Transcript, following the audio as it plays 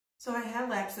So I had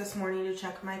labs this morning to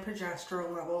check my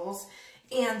progesterone levels,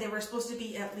 and they were supposed to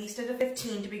be at least at a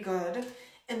 15 to be good,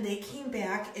 and they came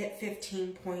back at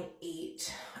 15.8,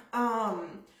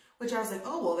 which I was like,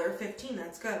 oh, well, they're 15,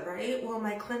 that's good, right? Well,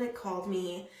 my clinic called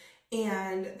me,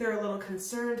 and they're a little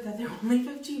concerned that they're only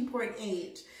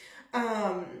 15.8,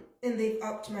 and they've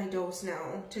upped my dose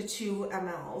now to 2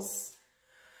 mLs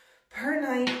per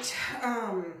night.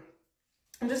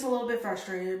 I'm just a little bit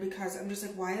frustrated because I'm just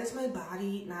like, why is my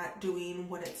body not doing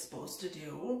what it's supposed to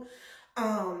do?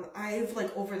 I've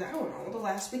like over the, I don't know, the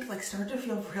last week like started to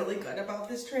feel really good about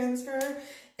this transfer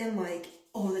and like,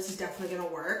 oh, this is definitely gonna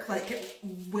work, like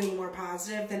way more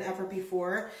positive than ever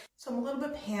before. So I'm a little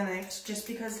bit panicked just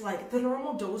because like the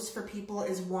normal dose for people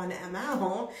is 1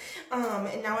 ml.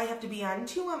 And now I have to be on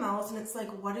 2 mLs and it's like,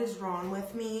 what is wrong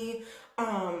with me?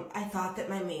 I thought that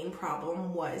my main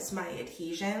problem was my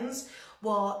adhesions.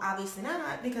 Well, obviously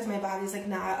not, because my body's like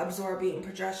not absorbing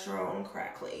progesterone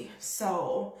correctly.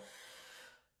 So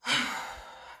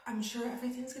I'm sure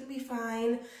everything's gonna be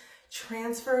fine.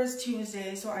 Transfer is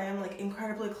Tuesday, so I am like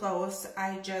incredibly close.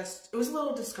 It was a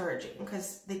little discouraging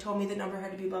because they told me the number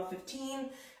had to be above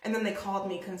 15 and then they called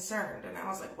me concerned and I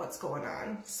was like, what's going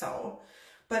on? So,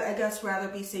 but I guess rather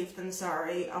be safe than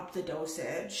sorry, up the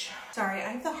dosage. Sorry, I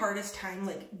have the hardest time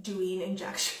like doing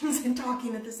injections and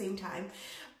talking at the same time.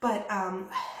 But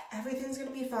everything's gonna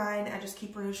be fine. I just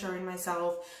keep reassuring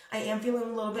myself. I am feeling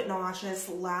a little bit nauseous,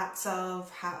 lots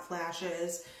of hot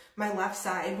flashes. My left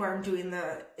side where I'm doing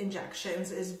the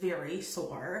injections is very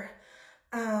sore.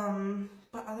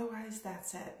 But otherwise,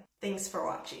 that's it. Thanks for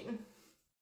watching.